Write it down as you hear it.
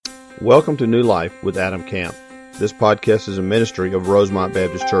Welcome to New Life with Adam Camp. This podcast is a ministry of Rosemont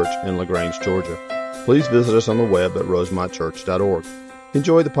Baptist Church in LaGrange, Georgia. Please visit us on the web at rosemontchurch.org.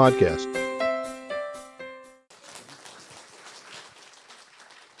 Enjoy the podcast.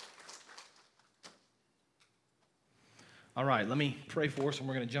 All right, let me pray for us, and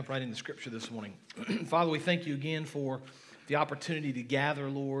we're going to jump right into Scripture this morning. Father, we thank you again for the opportunity to gather,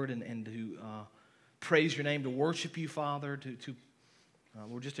 Lord, and to praise your name, to worship you, Father,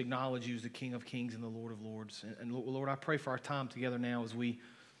 Lord, just acknowledge you as the King of Kings and the Lord of Lords. And Lord, I pray for our time together now as we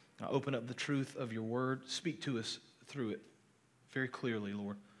open up the truth of your word. Speak to us through it very clearly,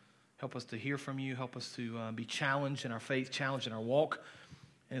 Lord. Help us to hear from you. Help us to be challenged in our faith, challenged in our walk.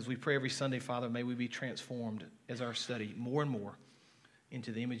 And as we pray every Sunday, Father, may we be transformed as our study more and more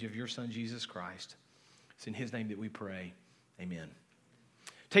into the image of your Son, Jesus Christ. It's in his name that we pray. Amen.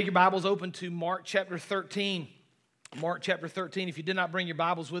 Take your Bibles open to Mark chapter 13. Mark chapter 13. If you did not bring your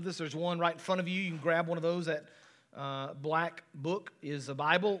Bibles with us, there's one right in front of you. You can grab one of those. That black book is a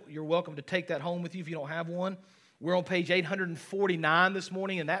Bible. You're welcome to take that home with you if you don't have one. We're on page 849 this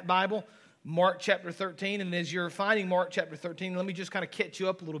morning in that Bible, Mark chapter 13. And as you're finding Mark chapter 13, let me just kind of catch you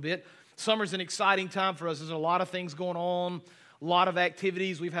up a little bit. Summer's an exciting time for us. There's a lot of things going on, a lot of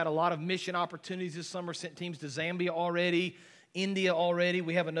activities. We've had a lot of mission opportunities this summer, sent teams to Zambia already, India already.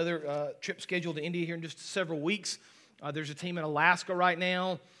 We have another trip scheduled to India here in just several weeks. There's a team in Alaska right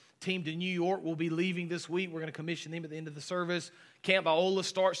now. Team to New York will be leaving this week. We're going to commission them at the end of the service. Camp Viola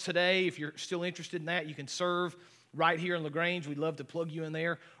starts today. If you're still interested in that, you can serve right here in LaGrange. We'd love to plug you in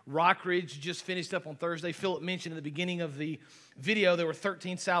there. Rockridge just finished up on Thursday. Philip mentioned at the beginning of the video there were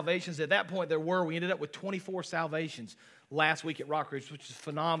 13 salvations. At that point, we ended up with 24 salvations last week at Rockridge, which is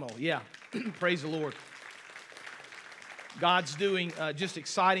phenomenal. Yeah, praise the Lord. God's doing just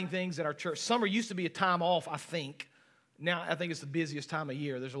exciting things at our church. Summer used to be a time off, I think. Now, I think it's the busiest time of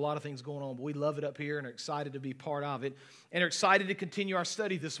year. There's a lot of things going on, but we love it up here and are excited to be part of it and are excited to continue our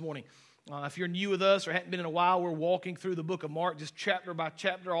study this morning. If you're new with us or hadn't been in a while, we're walking through the book of Mark, just chapter by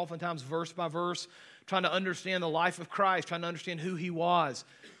chapter, oftentimes verse by verse, trying to understand the life of Christ, trying to understand who he was,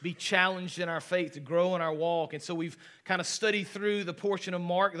 be challenged in our faith, to grow in our walk. And so we've kind of studied through the portion of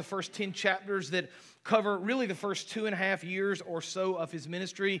Mark, the first 10 chapters that cover really the first 2.5 years or so of his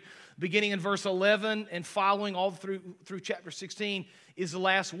ministry. Beginning in verse 11 and following all through chapter 16 is the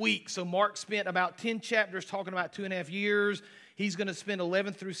last week. So Mark spent about 10 chapters talking about 2.5 years. He's going to spend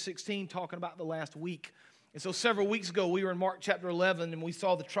 11 through 16 talking about the last week. And so several weeks ago, we were in Mark chapter 11, and we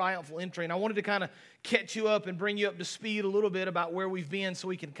saw the triumphal entry. And I wanted to kind of catch you up and bring you up to speed a little bit about where we've been so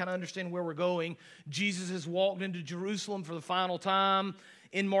we can kind of understand where we're going. Jesus has walked into Jerusalem for the final time.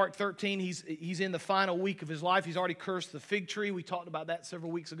 In Mark 13, he's in the final week of his life. He's already cursed the fig tree. We talked about that several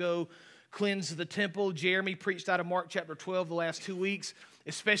weeks ago. Cleansed the temple. Jeremy preached out of Mark chapter 12 the last 2 weeks,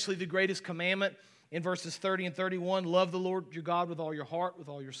 especially the greatest commandment. In verses 30 and 31, love the Lord your God with all your heart, with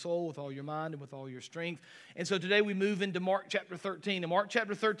all your soul, with all your mind, and with all your strength. And so today we move into Mark chapter 13. And Mark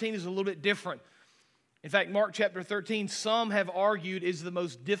chapter 13 is a little bit different. In fact, Mark chapter 13, some have argued, is the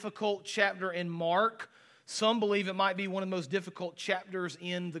most difficult chapter in Mark. Some believe it might be one of the most difficult chapters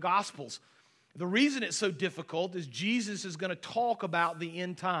in the Gospels. The reason it's so difficult is Jesus is going to talk about the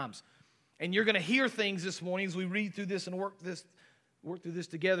end times. And you're going to hear things this morning as we read through this and work through this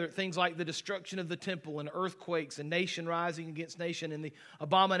together, things like the destruction of the temple and earthquakes and nation rising against nation and the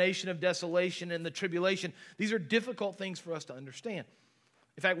abomination of desolation and the tribulation. These are difficult things for us to understand.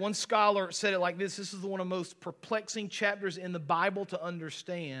 In fact, one scholar said it like this: this is one of the most perplexing chapters in the Bible to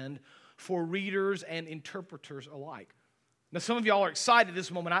understand for readers and interpreters alike. Now, some of y'all are excited this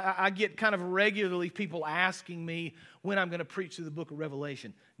moment. I get kind of regularly people asking me when I'm going to preach through the book of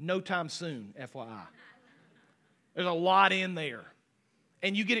Revelation. No time soon, FYI. There's a lot in there.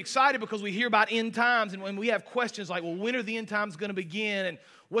 And you get excited because we hear about end times, and when we have questions like, well, when are the end times going to begin, and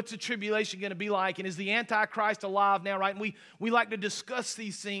what's the tribulation going to be like, and is the Antichrist alive now, right? And we like to discuss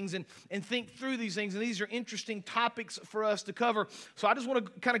these things and think through these things, and these are interesting topics for us to cover. So I just want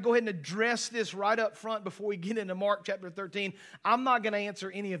to kind of go ahead and address this right up front before we get into Mark chapter 13. I'm not going to answer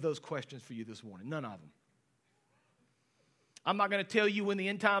any of those questions for you this morning, none of them. I'm not going to tell you when the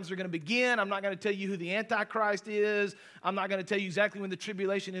end times are going to begin. I'm not going to tell you who the Antichrist is. I'm not going to tell you exactly when the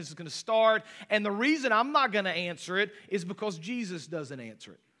tribulation is going to start. And the reason I'm not going to answer it is because Jesus doesn't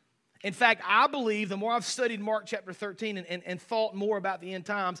answer it. In fact, I believe, the more I've studied Mark chapter 13 and thought more about the end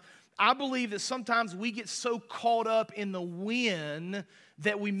times, I believe that sometimes we get so caught up in the when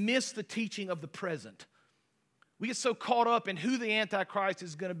that we miss the teaching of the present. We get so caught up in who the Antichrist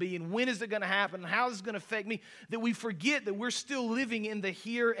is going to be and when is it going to happen and how is it going to affect me that we forget that we're still living in the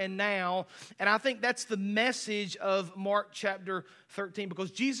here and now. And I think that's the message of Mark chapter 13, because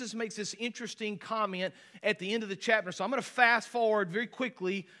Jesus makes this interesting comment at the end of the chapter. So I'm going to fast forward very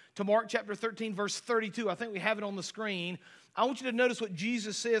quickly to Mark chapter 13, verse 32. I think we have it on the screen. I want you to notice what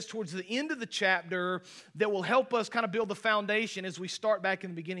Jesus says towards the end of the chapter that will help us kind of build the foundation as we start back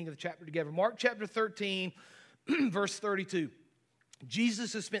in the beginning of the chapter together. Mark chapter 13, verse 32.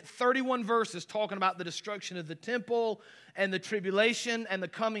 Jesus has spent 31 verses talking about the destruction of the temple and the tribulation and the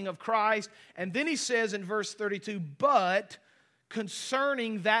coming of Christ. And then he says in verse 32, but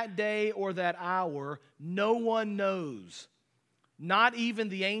concerning that day or that hour, no one knows, not even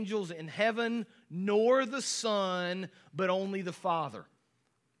the angels in heaven, nor the Son, but only the Father.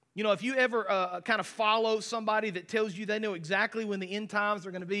 You know, if you ever kind of follow somebody that tells you they know exactly when the end times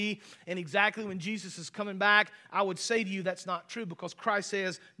are going to be and exactly when Jesus is coming back, I would say to you that's not true, because Christ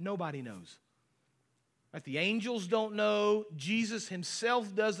says nobody knows. Right? The angels don't know. Jesus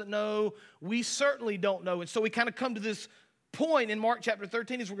himself doesn't know. We certainly don't know. And so we kind of come to this point in Mark chapter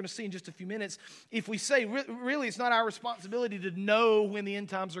 13, as we're going to see in just a few minutes. If we say, really, it's not our responsibility to know when the end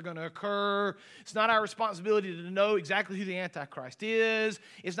times are going to occur. It's not our responsibility to know exactly who the Antichrist is.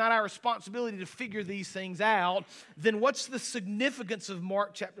 It's not our responsibility to figure these things out. Then what's the significance of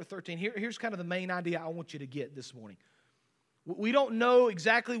Mark chapter 13? Here's kind of the main idea I want you to get this morning. We don't know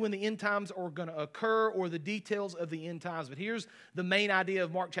exactly when the end times are going to occur or the details of the end times, but here's the main idea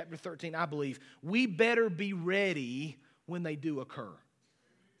of Mark chapter 13, I believe. We better be ready when they do occur.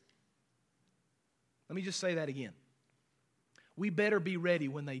 Let me just say that again. We better be ready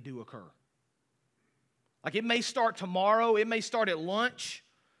when they do occur. Like, it may start tomorrow, it may start at lunch,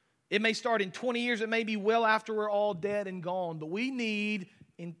 it may start in 20 years, it may be well after we're all dead and gone, but we need,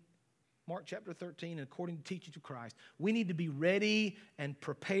 in Mark chapter 13, and according to teachings of Christ, we need to be ready and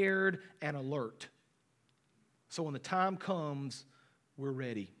prepared and alert. So when the time comes, we're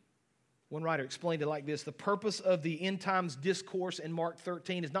ready. One writer explained it like this: the purpose of the end times discourse in Mark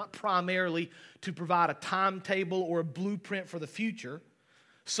 13 is not primarily to provide a timetable or a blueprint for the future,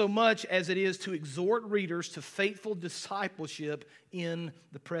 so much as it is to exhort readers to faithful discipleship in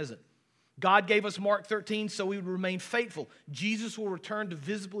the present. God gave us Mark 13 so we would remain faithful. Jesus will return to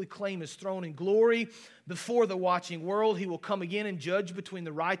visibly claim his throne in glory before the watching world. He will come again and judge between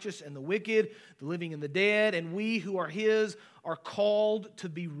the righteous and the wicked, the living and the dead, and we who are his are called to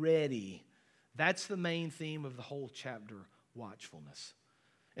be ready. That's the main theme of the whole chapter, watchfulness.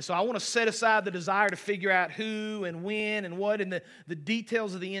 And so I want to set aside the desire to figure out who and when and what and the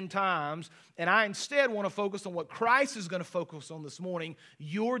details of the end times, and I instead want to focus on what Christ is going to focus on this morning,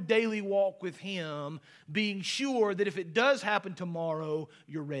 your daily walk with him, being sure that if it does happen tomorrow,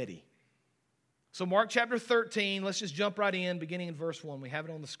 you're ready. So Mark chapter 13, let's just jump right in, beginning in verse 1. We have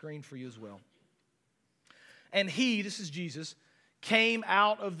it on the screen for you as well. And he, this is Jesus, came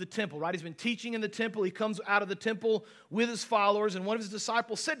out of the temple, right? He's been teaching in the temple. He comes out of the temple with his followers, and one of his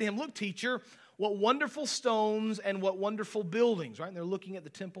disciples said to him, "Look, teacher, what wonderful stones and what wonderful buildings," right? And they're looking at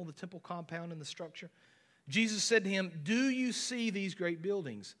the temple compound and the structure. Jesus said to him, "Do you see these great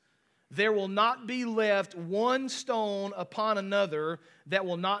buildings? There will not be left one stone upon another that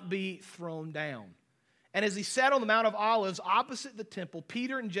will not be thrown down." And as he sat on the Mount of Olives opposite the temple,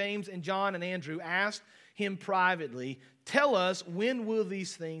 Peter and James and John and Andrew asked him privately, "Tell us, when will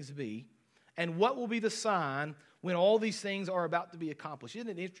these things be? And what will be the sign when all these things are about to be accomplished?" Isn't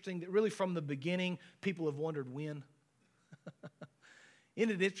it interesting that really from the beginning, people have wondered when?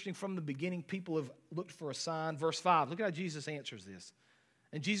 Isn't it interesting from the beginning, people have looked for a sign? Verse 5, look at how Jesus answers this.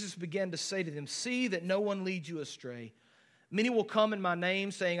 And Jesus began to say to them, "See that no one leads you astray. Many will come in my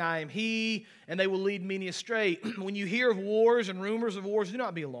name, saying, 'I am he,' and they will lead many astray. When you hear of wars and rumors of wars, do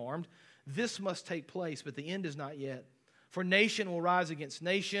not be alarmed. This must take place, but the end is not yet. For nation will rise against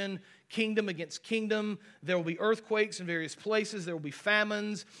nation, kingdom against kingdom. There will be earthquakes in various places. There will be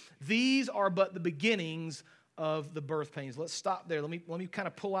famines. These are but the beginnings of the birth pains." Let's stop there. Let me kind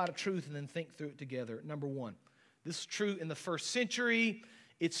of pull out a truth and then think through it together. Number one, this is true in the first century.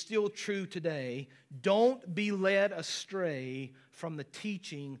 It's still true today. Don't be led astray from the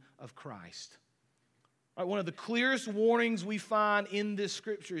teaching of Christ. All right, one of the clearest warnings we find in this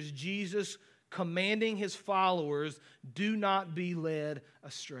scripture is Jesus commanding his followers, do not be led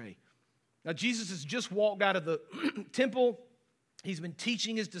astray. Now, Jesus has just walked out of the temple. He's been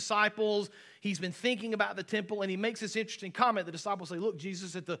teaching his disciples. He's been thinking about the temple, and he makes this interesting comment. The disciples say, "Look,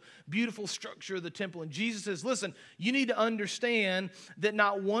 Jesus, at the beautiful structure of the temple." And Jesus says, "Listen, you need to understand that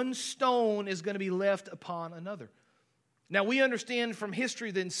not one stone is going to be left upon another." Now, we understand from history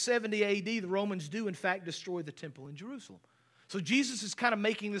that in 70 AD, the Romans do, in fact, destroy the temple in Jerusalem. So Jesus is kind of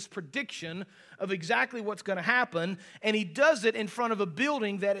making this prediction of exactly what's going to happen, and he does it in front of a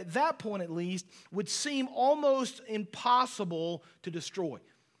building that at that point at least would seem almost impossible to destroy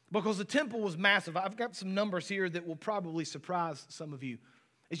because the temple was massive. I've got some numbers here that will probably surprise some of you.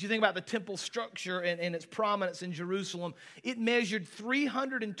 As you think about the temple structure and its prominence in Jerusalem, it measured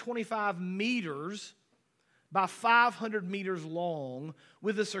 325 meters by 500 meters long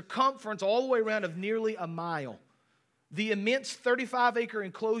with a circumference all the way around of nearly a mile. The immense 35-acre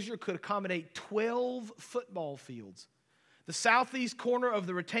enclosure could accommodate 12 football fields. The southeast corner of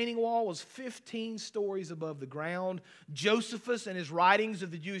the retaining wall was 15 stories above the ground. Josephus, in his writings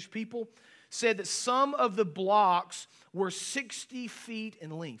of the Jewish people, said that some of the blocks were 60 feet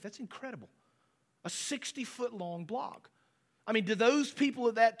in length. That's incredible. A 60-foot-long block. I mean, to those people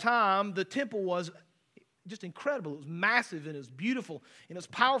at that time, the temple was just incredible. It was massive and it was beautiful and it was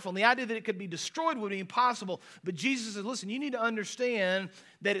powerful. And the idea that it could be destroyed would be impossible. But Jesus says, listen, you need to understand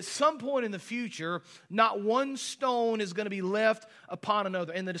that at some point in the future, not one stone is going to be left upon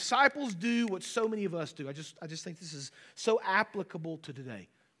another. And the disciples do what so many of us do. I just think this is so applicable to today.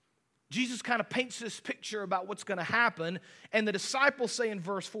 Jesus kind of paints this picture about what's going to happen. And the disciples say in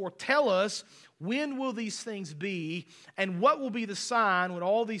verse 4, tell us, when will these things be? And what will be the sign when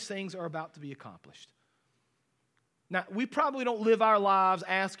all these things are about to be accomplished? Now, we probably don't live our lives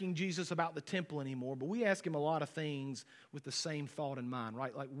asking Jesus about the temple anymore, but we ask him a lot of things with the same thought in mind,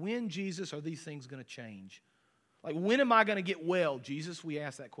 right? Like, when, Jesus, are these things going to change? Like, when am I going to get well, Jesus? We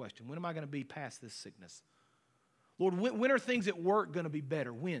ask that question. When am I going to be past this sickness? Lord, when are things at work going to be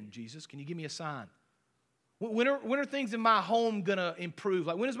better? When, Jesus? Can you give me a sign? When are things in my home going to improve?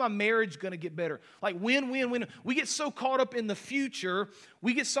 Like, when is my marriage going to get better? Like, when? We get so caught up in the future,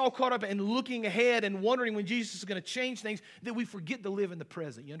 we get so caught up in looking ahead and wondering when Jesus is going to change things that we forget to live in the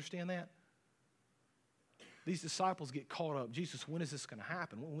present. You understand that? These disciples get caught up. Jesus, when is this going to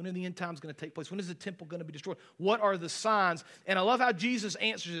happen? When are the end times going to take place? When is the temple going to be destroyed? What are the signs? And I love how Jesus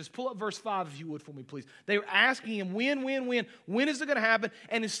answers this. Pull up verse 5 if you would for me, please. They were asking him, when? When is it going to happen?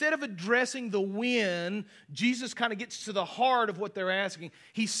 And instead of addressing the when, Jesus kind of gets to the heart of what they're asking.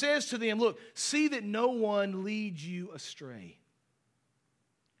 He says to them, look, see that no one leads you astray.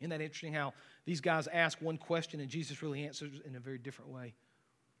 Isn't that interesting how these guys ask one question and Jesus really answers in a very different way?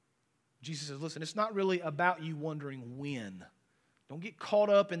 Jesus says, listen, it's not really about you wondering when. Don't get caught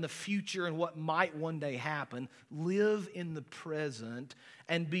up in the future and what might one day happen. Live in the present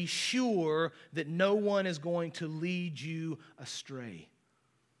and be sure that no one is going to lead you astray.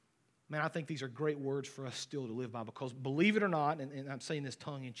 Man, I think these are great words for us still to live by because believe it or not, and I'm saying this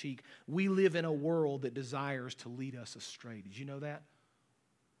tongue in cheek, we live in a world that desires to lead us astray. Did you know that?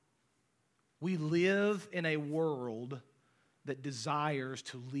 We live in a world that desires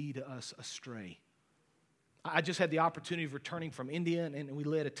to lead us astray. I just had the opportunity of returning from India, and we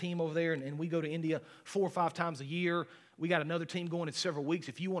led a team over there, and we go to India 4 or 5 times a year. We got another team going in several weeks.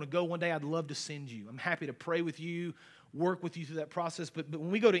 If you want to go one day, I'd love to send you. I'm happy to pray with you, work with you through that process. But when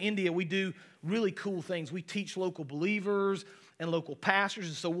we go to India, we do really cool things. We teach local believers and local pastors,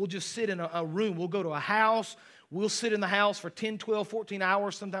 and so we'll just sit in a room. We'll go to a house. We'll sit in the house for 10, 12, 14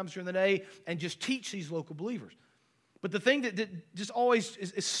 hours sometimes during the day and just teach these local believers. But the thing that just always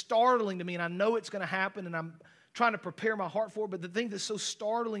is startling to me, and I know it's going to happen, and I'm trying to prepare my heart for it, but the thing that's so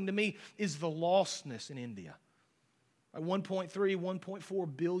startling to me is the lostness in India. 1.3,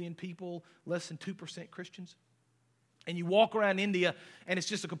 1.4 billion people, less than 2% Christians. And you walk around India, and it's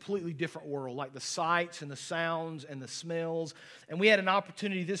just a completely different world, like the sights and the sounds and the smells. And we had an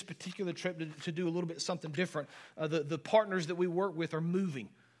opportunity this particular trip to do a little bit something different. The partners that we work with are moving.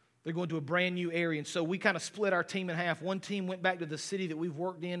 They're going to a brand new area. And so we kind of split our team in half. One team went back to the city that we've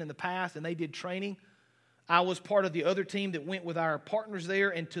worked in the past, and they did training. I was part of the other team that went with our partners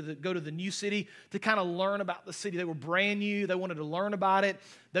there and go to the new city to kind of learn about the city. They were brand new. They wanted to learn about it.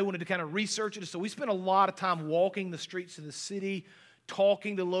 They wanted to kind of research it. So we spent a lot of time walking the streets of the city,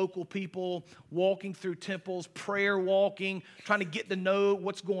 talking to local people, walking through temples, prayer walking, trying to get to know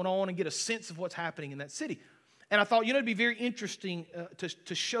what's going on and get a sense of what's happening in that city. And I thought, it'd be very interesting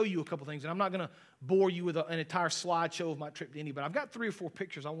to show you a couple things. And I'm not going to bore you with an entire slideshow of my trip to India, but I've got 3 or 4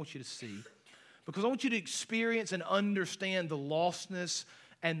 pictures I want you to see because I want you to experience and understand the lostness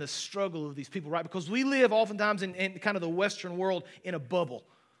and the struggle of these people, right? Because we live oftentimes in kind of the Western world in a bubble.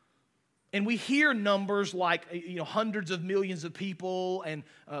 And we hear numbers like hundreds of millions of people, and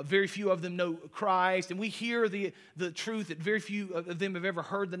very few of them know Christ. And we hear the truth that very few of them have ever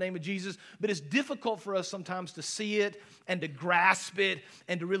heard the name of Jesus. But it's difficult for us sometimes to see it and to grasp it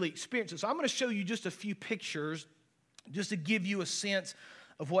and to really experience it. So I'm going to show you just a few pictures just to give you a sense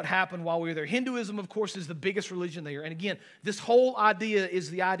of what happened while we were there. Hinduism, of course, is the biggest religion there. And again, this whole idea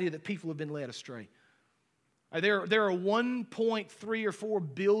is the idea that people have been led astray. There are 1.3 or 4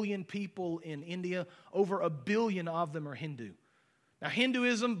 billion people in India. Over 1 billion of them are Hindu. Now,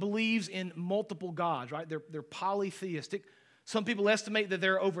 Hinduism believes in multiple gods, right? They're polytheistic. Some people estimate that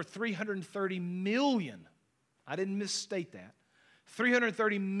there are over 330 million. I didn't misstate that.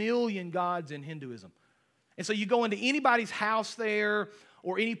 330 million gods in Hinduism. And so you go into anybody's house there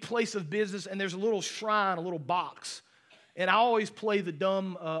or any place of business, and there's a little shrine, a little box. And I always play the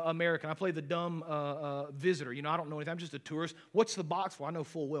dumb American. I play the dumb visitor. You know, I don't know anything. I'm just a tourist. What's the box for? I know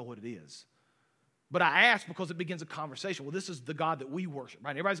full well what it is. But I ask because it begins a conversation. Well, this is the God that we worship,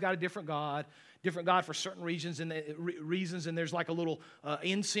 right? Everybody's got a different God for certain reasons, and there's like a little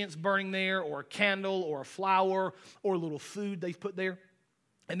incense burning there, or a candle, or a flower, or a little food they've put there.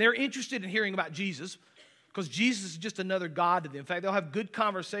 And they're interested in hearing about Jesus, because Jesus is just another God to them. In fact, they'll have good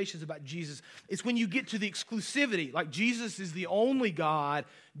conversations about Jesus. It's when you get to the exclusivity, like Jesus is the only God,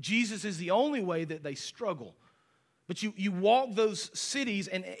 Jesus is the only way, that they struggle. But you walk those cities,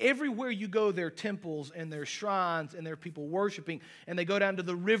 and everywhere you go, there are temples and there are shrines and there are people worshiping. And they go down to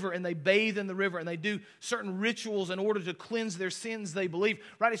the river and they bathe in the river and they do certain rituals in order to cleanse their sins, they believe.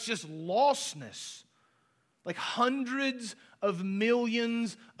 Right? It's just lostness. Like hundreds of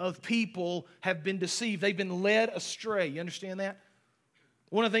millions of people have been deceived. They've been led astray. You understand that?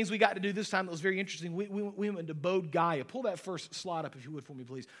 One of the things we got to do this time that was very interesting, we went to Bodh Gaya. Pull that first slide up if you would for me,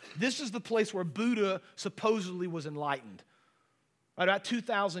 please. This is the place where Buddha supposedly was enlightened, right, about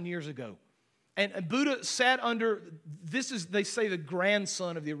 2,000 years ago. And Buddha sat under, this is, they say, the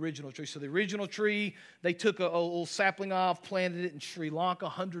grandson of the original tree. So the original tree, they took a little sapling off, planted it in Sri Lanka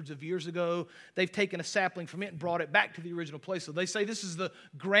hundreds of years ago. They've taken a sapling from it and brought it back to the original place. So they say this is the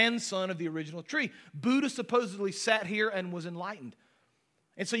grandson of the original tree. Buddha supposedly sat here and was enlightened.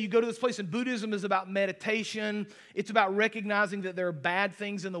 And so you go to this place, and Buddhism is about meditation. It's about recognizing that there are bad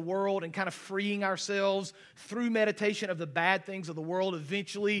things in the world and kind of freeing ourselves through meditation of the bad things of the world.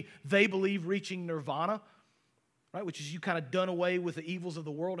 Eventually, they believe reaching nirvana, right, which is you kind of done away with the evils of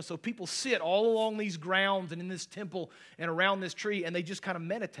the world. And so people sit all along these grounds and in this temple and around this tree, and they just kind of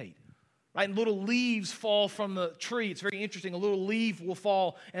meditate. Right? And little leaves fall from the tree. It's very interesting. A little leaf will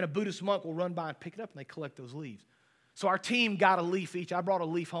fall, and a Buddhist monk will run by and pick it up, and they collect those leaves. So our team got a leaf each. I brought a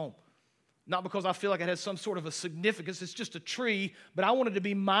leaf home. Not because I feel like it has some sort of a significance. It's just a tree. But I wanted to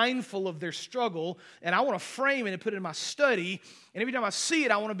be mindful of their struggle. And I want to frame it and put it in my study. And every time I see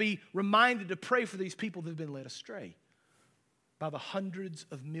it, I want to be reminded to pray for these people that have been led astray by the hundreds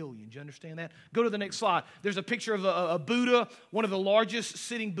of millions. You understand that? Go to the next slide. There's a picture of a Buddha, one of the largest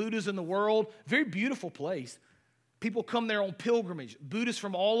sitting Buddhas in the world. Very beautiful place. People come there on pilgrimage. Buddhists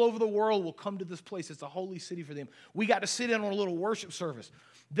from all over the world will come to this place. It's a holy city for them. We got to sit in on a little worship service.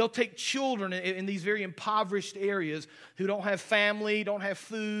 They'll take children in these very impoverished areas who don't have family, don't have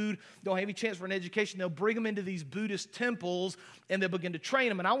food, don't have any chance for an education. They'll bring them into these Buddhist temples, and they'll begin to train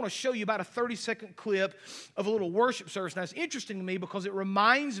them. And I want to show you about a 30-second clip of a little worship service. Now, it's interesting to me because it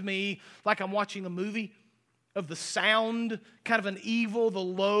reminds me like I'm watching a movie, of the sound, kind of an evil, the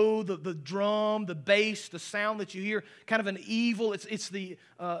low, the drum, the bass, the sound that you hear, kind of an evil. It's the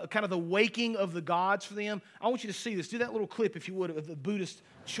kind of the waking of the gods for them. I want you to see this. Do that little clip, if you would, of the Buddhist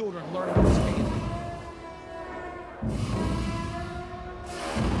children learning this chanting.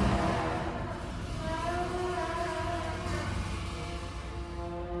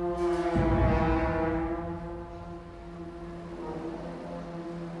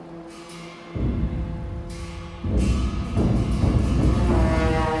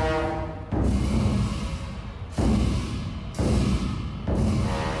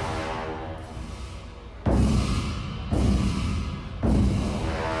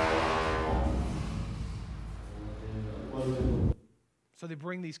 So they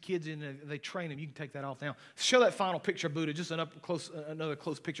bring these kids in and they train them. You can take that off now. Show that final picture of Buddha, just another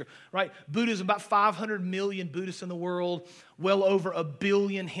close picture, right? Buddhism, about 500 million Buddhists in the world, well over 1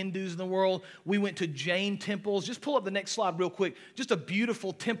 billion Hindus in the world. We went to Jain temples. Just pull up the next slide real quick. Just a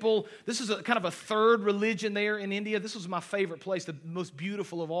beautiful temple. This is a kind of a third religion there in India. This was my favorite place, the most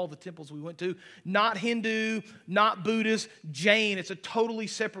beautiful of all the temples we went to. Not Hindu, not Buddhist, Jain. It's a totally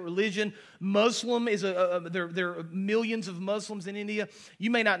separate religion. Muslim is there are millions of Muslims in India.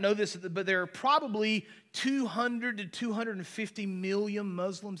 You may not know this, but there are probably 200 to 250 million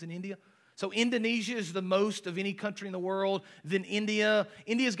Muslims in India. So Indonesia is the most of any country in the world. Then India.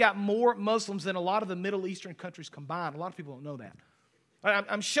 India's got more Muslims than a lot of the Middle Eastern countries combined. A lot of people don't know that.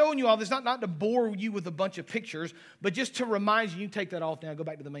 I'm showing you all this, not to bore you with a bunch of pictures, but just to remind you take that off now, go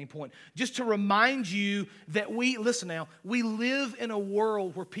back to the main point. Just to remind you that we live in a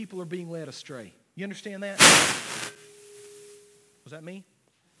world where people are being led astray. You understand that? Was that me?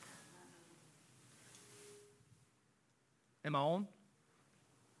 Am I on?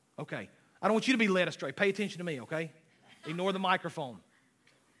 Okay. I don't want you to be led astray. Pay attention to me, okay? Ignore the microphone.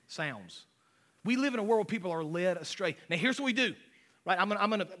 Sounds. We live in a world where people are led astray. Now, here's what we do. Right, I'm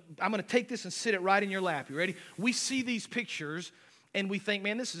gonna take this and sit it right in your lap. You ready? We see these pictures and we think,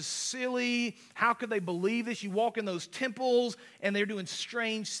 man, this is silly. How could they believe this? You walk in those temples and they're doing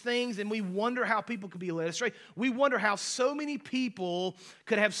strange things, and we wonder how people could be led astray. We wonder how so many people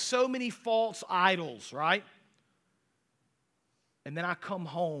could have so many false idols, right? And then I come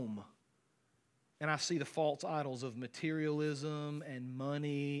home and I see the false idols of materialism and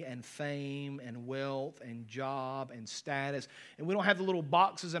money and fame and wealth and job and status. And we don't have the little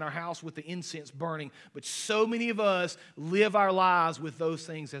boxes in our house with the incense burning, but so many of us live our lives with those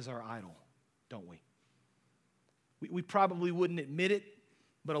things as our idol, don't we? We probably wouldn't admit it,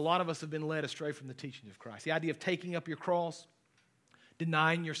 but a lot of us have been led astray from the teachings of Christ. The idea of taking up your cross,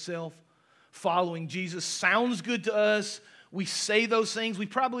 denying yourself, following Jesus sounds good to us. We say those things. We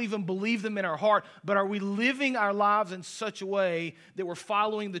probably even believe them in our heart. But are we living our lives in such a way that we're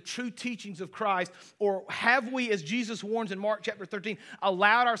following the true teachings of Christ? Or have we, as Jesus warns in Mark chapter 13,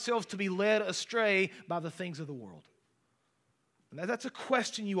 allowed ourselves to be led astray by the things of the world? And that's a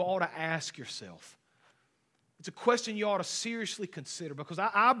question you ought to ask yourself. It's a question you ought to seriously consider, because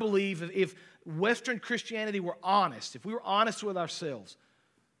I believe if Western Christianity were honest, if we were honest with ourselves,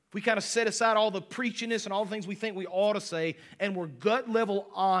 if we kind of set aside all the preachiness and all the things we think we ought to say, and we're gut level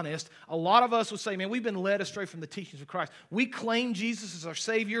honest, a lot of us would say, man, we've been led astray from the teachings of Christ. We claim Jesus as our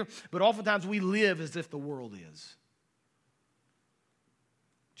Savior, but oftentimes we live as if the world is.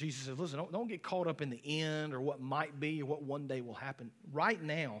 Jesus says, listen, don't get caught up in the end or what might be or what one day will happen. Right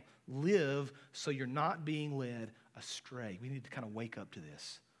now, live so you're not being led astray. We need to kind of wake up to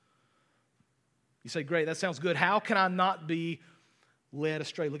this. You say, great, that sounds good. How can I not be led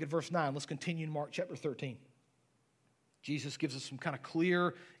astray? Look at verse 9. Let's continue in Mark chapter 13. Jesus gives us some kind of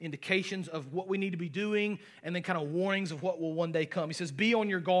clear indications of what we need to be doing and then kind of warnings of what will one day come. He says, be on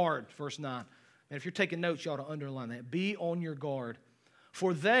your guard, verse 9. And if you're taking notes, you ought to underline that. Be on your guard,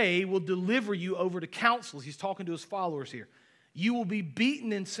 for they will deliver you over to councils. He's talking to his followers here. You will be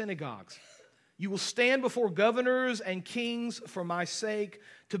beaten in synagogues. You will stand before governors and kings for my sake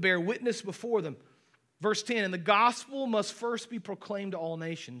to bear witness before them. Verse 10, and the gospel must first be proclaimed to all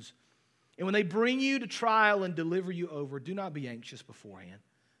nations. And when they bring you to trial and deliver you over, do not be anxious beforehand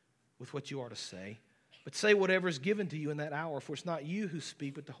with what you are to say, but say whatever is given to you in that hour, for it's not you who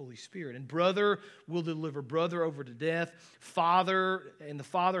speak, but the Holy Spirit. And brother will deliver brother over to death, father and the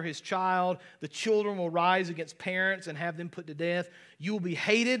father his child. The children will rise against parents and have them put to death. You will be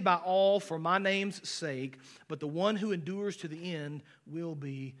hated by all for my name's sake, but the one who endures to the end will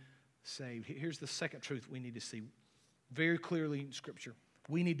be saved. Here's the second truth we need to see very clearly in Scripture.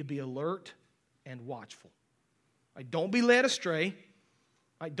 We need to be alert and watchful. Right, don't be led astray.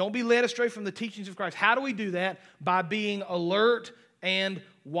 Right, don't be led astray from the teachings of Christ. How do we do that? By being alert and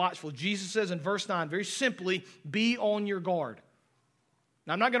watchful. Jesus says in verse 9, very simply, be on your guard.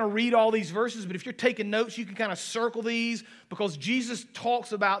 Now, I'm not going to read all these verses, but if you're taking notes, you can kind of circle these, because Jesus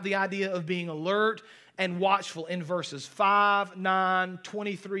talks about the idea of being alert and watchful in verses 5, 9,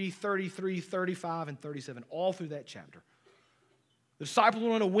 23, 33, 35, and 37, all through that chapter. The disciples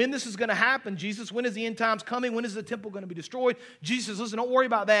want to know when this is going to happen. Jesus, when is the end times coming? When is the temple going to be destroyed? Jesus says, listen, don't worry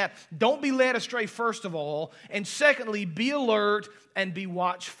about that. Don't be led astray, first of all. And secondly, be alert and be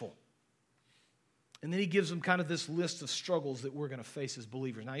watchful. And then he gives them kind of this list of struggles that we're going to face as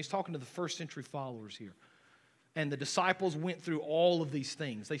believers. Now, he's talking to the first century followers here. And the disciples went through all of these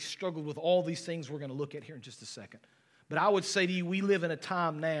things. They struggled with all these things we're going to look at here in just a second. But I would say to you, we live in a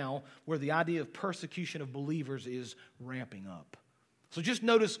time now where the idea of persecution of believers is ramping up. So just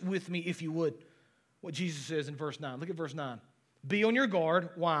notice with me, if you would, what Jesus says in verse 9. Look at verse 9. Be on your guard.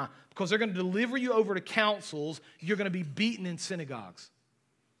 Why? Because they're going to deliver you over to councils. You're going to be beaten in synagogues.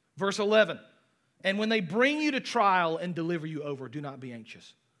 Verse 11. And when they bring you to trial and deliver you over, do not be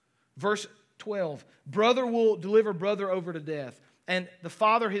anxious. Verse 12, brother will deliver brother over to death, and the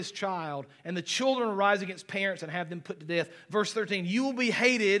father his child, and the children will rise against parents and have them put to death. Verse 13, you will be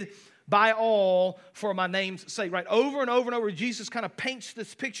hated by all for my name's sake. Right? Over and over and over, Jesus kind of paints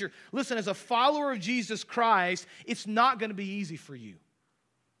this picture. Listen, as a follower of Jesus Christ, it's not going to be easy for you.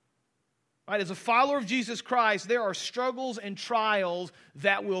 Right? As a follower of Jesus Christ, there are struggles and trials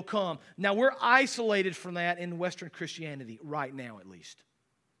that will come. Now, we're isolated from that in Western Christianity, right now at least.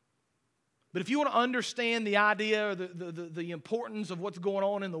 But if you want to understand the idea or the importance of what's going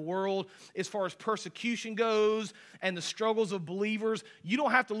on in the world as far as persecution goes and the struggles of believers, you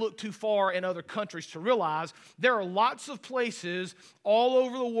don't have to look too far in other countries to realize there are lots of places all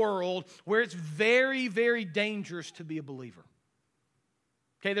over the world where it's very, very dangerous to be a believer.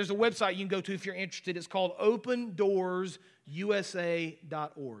 Okay, there's a website you can go to if you're interested. It's called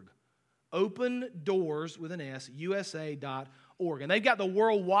OpenDoorsUSA.org. Open Doors with an S, USA.org. And they've got the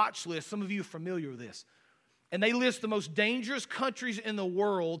World Watch List. Some of you are familiar with this. And they list the most dangerous countries in the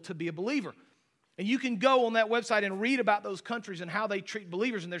world to be a believer. And you can go on that website and read about those countries and how they treat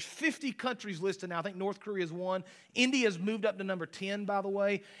believers. And there's 50 countries listed now. I think North Korea is one. India's moved up to number 10, by the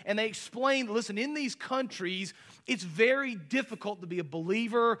way. And they explain, listen, in these countries, it's very difficult to be a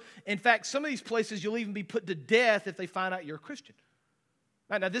believer. In fact, some of these places you'll even be put to death if they find out you're a Christian.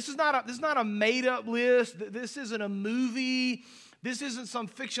 Now, this is not a made-up list. This isn't a movie. This isn't some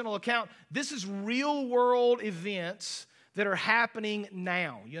fictional account. This is real-world events that are happening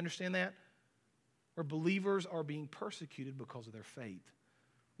now. You understand that? Where believers are being persecuted because of their faith.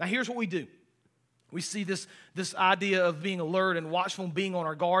 Now, here's what we do. We see this idea of being alert and watchful and being on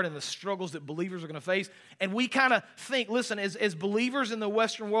our guard and the struggles that believers are going to face. And we kind of think, listen, as believers in the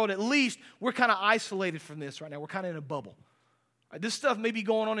Western world, at least, we're kind of isolated from this right now. We're kind of in a bubble. This stuff may be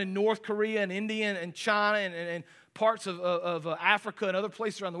going on in North Korea and India and China and parts of Africa and other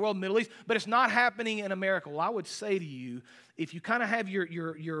places around the world, Middle East, but it's not happening in America. Well, I would say to you, if you kind of have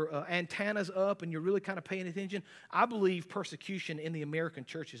your antennas up and you're really kind of paying attention, I believe persecution in the American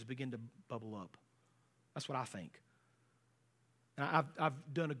churches begin to bubble up. That's what I think. And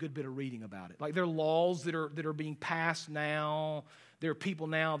I've done a good bit of reading about it. Like there are laws that are being passed now. There are people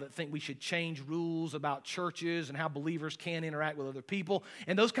now that think we should change rules about churches and how believers can interact with other people.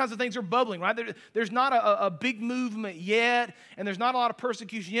 And those kinds of things are bubbling, right? There's not a big movement yet, and there's not a lot of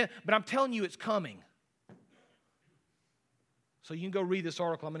persecution yet, but I'm telling you it's coming. So you can go read this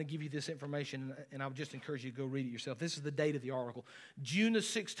article. I'm going to give you this information, and I would just encourage you to go read it yourself. This is the date of the article. June the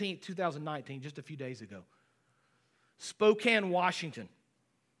 16th, 2019, just a few days ago. Spokane, Washington.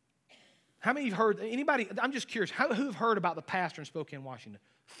 How many have heard, anybody, I'm just curious, who have heard about the pastor in Spokane, Washington?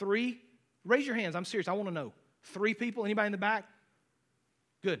 3? Raise your hands, I'm serious, I want to know. 3 people, anybody in the back?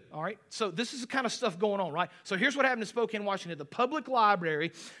 Good, all right. So this is the kind of stuff going on, right? So here's what happened in Spokane, Washington. The public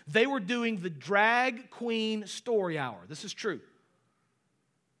library, they were doing the Drag Queen Story Hour. This is true.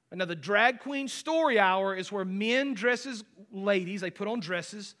 And now the Drag Queen Story Hour is where men dress as ladies, they put on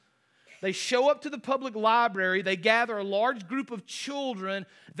dresses. They show up to the public library. They gather a large group of children.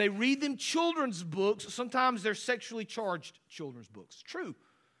 They read them children's books. Sometimes they're sexually charged children's books. True.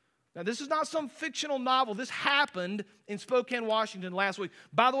 Now, this is not some fictional novel. This happened in Spokane, Washington last week.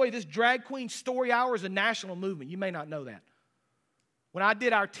 By the way, this Drag Queen Story Hour is a national movement. You may not know that. When I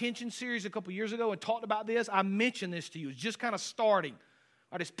did our Tension series a couple years ago and talked about this, I mentioned this to you. It's just kind of starting.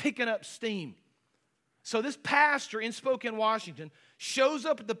 Right, it's picking up steam. So this pastor in Spokane, Washington, shows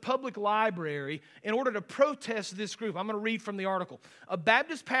up at the public library in order to protest this group. I'm going to read from the article. A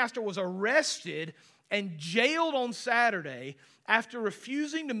Baptist pastor was arrested and jailed on Saturday after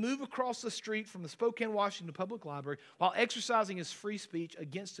refusing to move across the street from the Spokane, Washington Public Library while exercising his free speech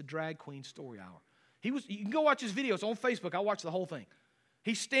against the Drag Queen Story Hour. You can go watch his video. It's on Facebook. I watched the whole thing.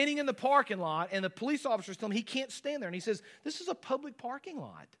 He's standing in the parking lot, and the police officers tell him he can't stand there. And he says, this is a public parking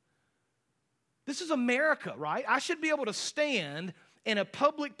lot. This is America, right? I should be able to stand in a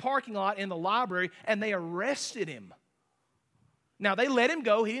public parking lot in the library, and they arrested him. Now, they let him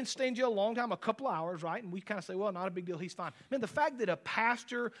go. He didn't stay in jail a long time, a couple of hours, right? And we kind of say, well, not a big deal. He's fine. Man, the fact that a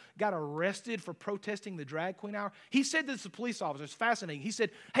pastor got arrested for protesting the Drag Queen Hour, he said this to police officers. It's fascinating. He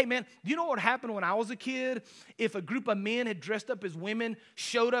said, hey, man, do you know what happened when I was a kid? If a group of men had dressed up as women,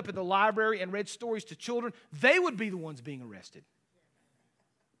 showed up at the library and read stories to children, they would be the ones being arrested.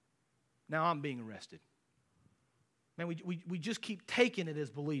 Now I'm being arrested. Man, we just keep taking it as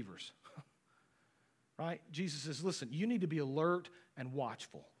believers. Right? Jesus says, listen, you need to be alert and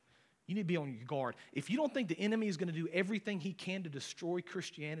watchful. You need to be on your guard. If you don't think the enemy is going to do everything he can to destroy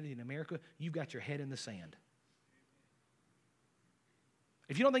Christianity in America, you've got your head in the sand.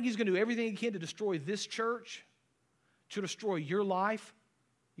 If you don't think he's going to do everything he can to destroy this church, to destroy your life,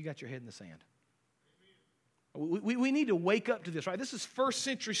 you got your head in the sand. We need to wake up to this, right? This is first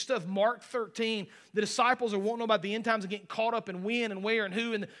century stuff. Mark 13, the disciples are wanting to know about the end times and getting caught up in when and where and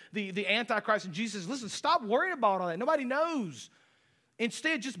who and the Antichrist. And Jesus says, listen, stop worrying about all that. Nobody knows.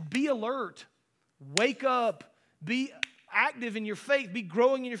 Instead, just be alert. Wake up. active in your faith, be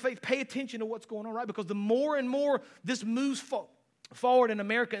growing in your faith, pay attention to what's going on, right? Because the more and more this moves forward in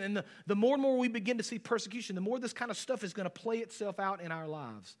America, and the more and more we begin to see persecution, the more this kind of stuff is going to play itself out in our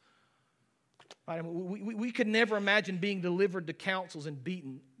lives. Right? I mean, we could never imagine being delivered to councils and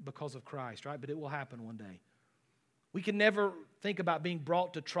beaten because of Christ, right? But it will happen one day. We can never think about being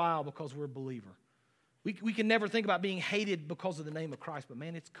brought to trial because we're a believer. We can never think about being hated because of the name of Christ, but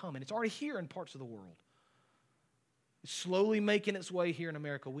man, it's coming. It's already here in parts of the world. It's slowly making its way here in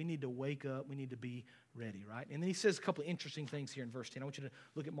America. We need to wake up. We need to be ready, right? And then he says a couple of interesting things here in verse 10. I want you to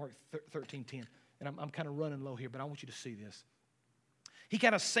look at Mark 13:10. And I'm kind of running low here, but I want you to see this. He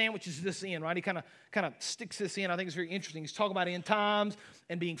kind of sandwiches this in, right? He kind of sticks this in. I think it's very interesting. He's talking about end times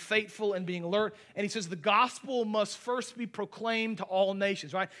and being faithful and being alert. And he says the gospel must first be proclaimed to all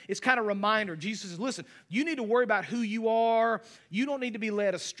nations, right? It's kind of a reminder. Jesus says, listen, you need to worry about who you are. You don't need to be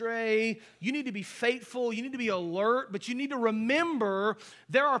led astray. You need to be faithful. You need to be alert. But you need to remember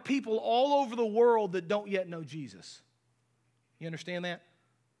there are people all over the world that don't yet know Jesus. You understand that?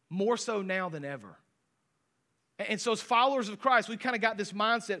 More so now than ever. And so as followers of Christ, we've kind of got this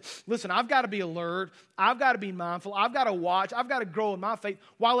mindset, listen, I've got to be alert, I've got to be mindful, I've got to watch, I've got to grow in my faith,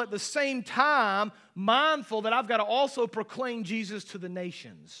 while at the same time mindful that I've got to also proclaim Jesus to the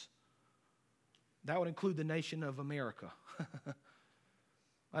nations. That would include the nation of America.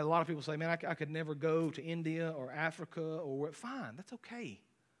 A lot of people say, man, I could never go to India or Africa or where. Fine, that's okay.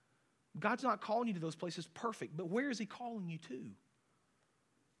 God's not calling you to those places perfect, but where is he calling you to?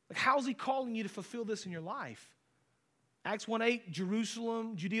 Like, how is he calling you to fulfill this in your life? Acts 1:8,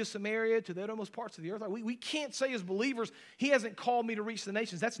 Jerusalem, Judea, Samaria, to the uttermost parts of the earth. We can't say as believers, he hasn't called me to reach the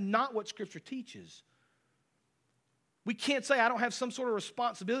nations. That's not what Scripture teaches. We can't say I don't have some sort of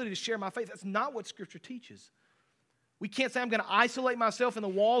responsibility to share my faith. That's not what Scripture teaches. We can't say I'm going to isolate myself in the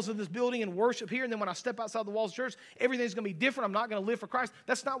walls of this building and worship here, and then when I step outside the walls of the church, everything's going to be different. I'm not going to live for Christ.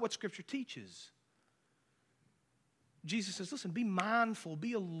 That's not what Scripture teaches. Jesus says, listen, be mindful,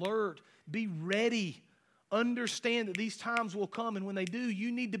 be alert, be ready. Understand that these times will come, and when they do, you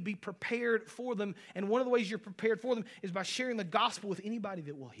need to be prepared for them. And one of the ways you're prepared for them is by sharing the gospel with anybody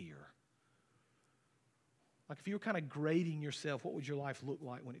that will hear. Like if you were kind of grading yourself, what would your life look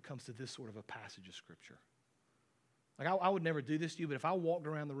like when it comes to this sort of a passage of Scripture? Like I would never do this to you, but if I walked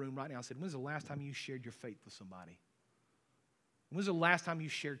around the room right now and said, when's the last time you shared your faith with somebody? When's the last time you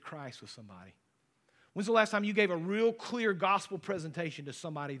shared Christ with somebody? When's the last time you gave a real clear gospel presentation to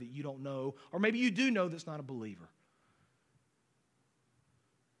somebody that you don't know, or maybe you do know that's not a believer?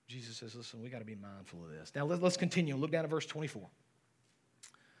 Jesus says, listen, we got to be mindful of this. Now let's continue. Look down at verse 24.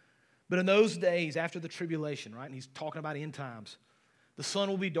 But in those days after the tribulation, right, and he's talking about end times, the sun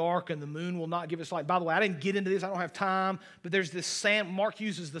will be dark and the moon will not give its light. By the way, I didn't get into this. I don't have time. But there's this, Mark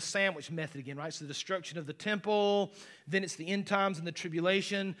uses the sandwich method again, right? So the destruction of the temple, then it's the end times and the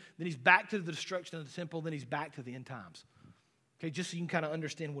tribulation, then he's back to the destruction of the temple, then he's back to the end times. Okay, just so you can kind of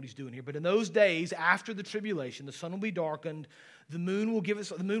understand what he's doing here. But in those days after the tribulation, the sun will be darkened, the moon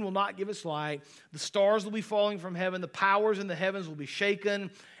will not give its light, the stars will be falling from heaven, the powers in the heavens will be shaken,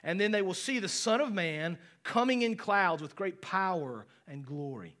 and then they will see the Son of Man coming in clouds with great power and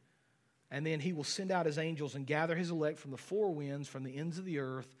glory. And then he will send out his angels and gather his elect from the four winds, from the ends of the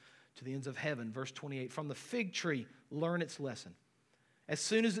earth to the ends of heaven. Verse 28, from the fig tree, learn its lesson. As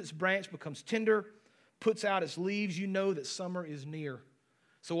soon as its branch becomes tender, puts out its leaves, you know that summer is near.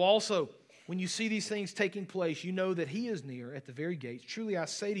 So also, when you see these things taking place, you know that he is near at the very gates. Truly I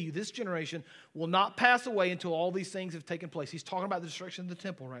say to you, this generation will not pass away until all these things have taken place. He's talking about the destruction of the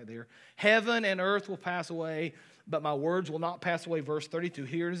temple right there. Heaven and earth will pass away, but my words will not pass away. Verse 32,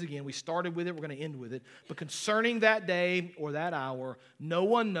 here it is again. We started with it, we're going to end with it. But concerning that day or that hour, no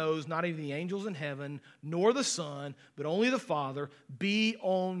one knows, not even the angels in heaven, nor the Son, but only the Father. Be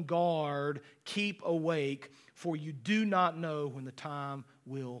on guard, keep awake, for you do not know when the time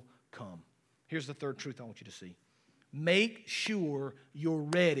will come. Here's the third truth I want you to see. Make sure you're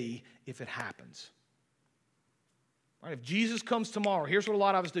ready if it happens. Right, if Jesus comes tomorrow, here's what a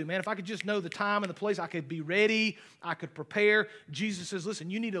lot of us do. Man, if I could just know the time and the place, I could be ready, I could prepare. Jesus says, listen,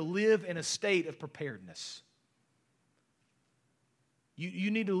 you need to live in a state of preparedness. You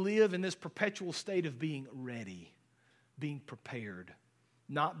need to live in this perpetual state of being ready, being prepared,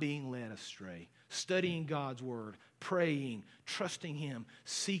 not being led astray, studying God's Word, praying, trusting Him,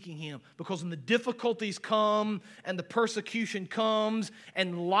 seeking Him. Because when the difficulties come and the persecution comes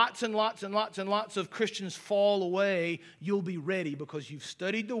and lots and lots and lots and lots of Christians fall away, you'll be ready because you've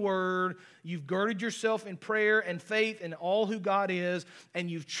studied the Word, you've girded yourself in prayer and faith in all who God is, and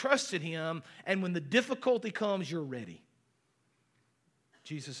you've trusted Him, and when the difficulty comes, you're ready.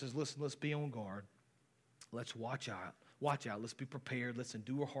 Jesus says, listen, let's be on guard. Let's watch out. watch out. Let's be prepared. Let's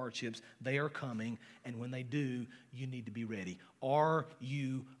endure hardships. They are coming, and when they do, you need to be ready. Are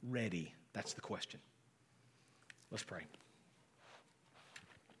you ready? That's the question. Let's pray.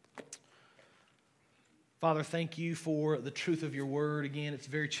 Father, thank you for the truth of your word. Again, it's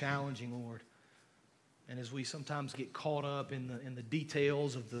very challenging, Lord. And as we sometimes get caught up in the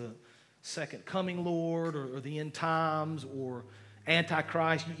details of the second coming, Lord, or the end times, or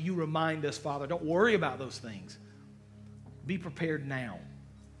Antichrist, you remind us, Father, don't worry about those things. Be prepared now.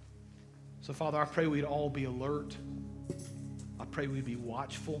 So, Father, I pray we'd all be alert. I pray we'd be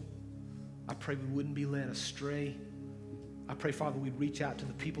watchful. I pray we wouldn't be led astray. I pray, Father, we'd reach out to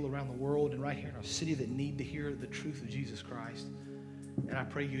the people around the world and right here in our city that need to hear the truth of Jesus Christ. And I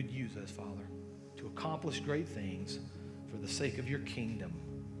pray you'd use us, Father, to accomplish great things for the sake of your kingdom.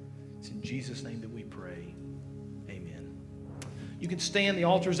 It's in Jesus' name that we pray. Amen. You can stand. The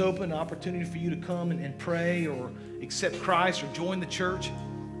altar's open. An opportunity for you to come and pray or accept Christ or join the church.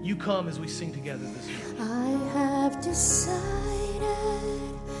 You come as we sing together this morning. I have decided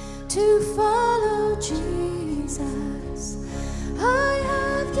to follow Jesus. I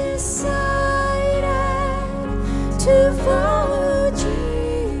have decided to follow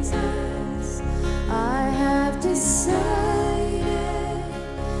Jesus. I have decided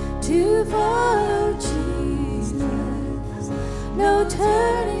to follow Jesus. No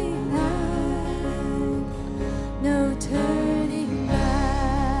turning back, no turning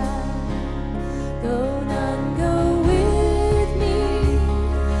back. Though none go with me,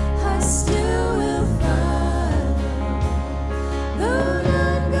 I still will follow. Though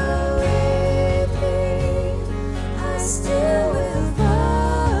none go with me, I still will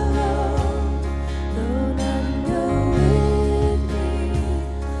follow. Though none go with me,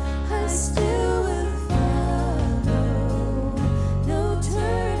 I still will follow. No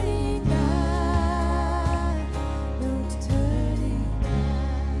turning back, no turning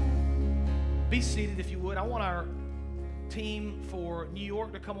back. Be seated if you would. I want our team for New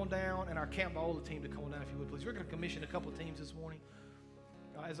York to come on down and our Camp Viola team to come on down if you would, please. We're going to commission a couple of teams this morning.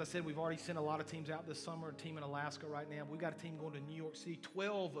 As I said, we've already sent a lot of teams out this summer, a team in Alaska right now. We've got a team going to New York City.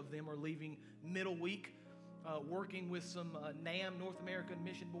 12 of them are leaving middle week, working with some NAM, North American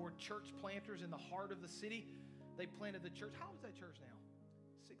Mission Board church planters in the heart of the city. They planted the church. How old is that church now?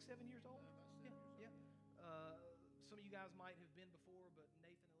 6, 7 years old? Yeah. Some of you guys might have been before, but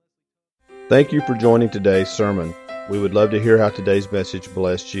Nathan and Leslie. Thank you for joining today's sermon. We would love to hear how today's message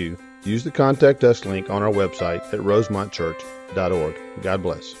blessed you. Use the Contact Us link on our website at rosemontchurch.org. God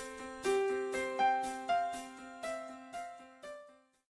bless.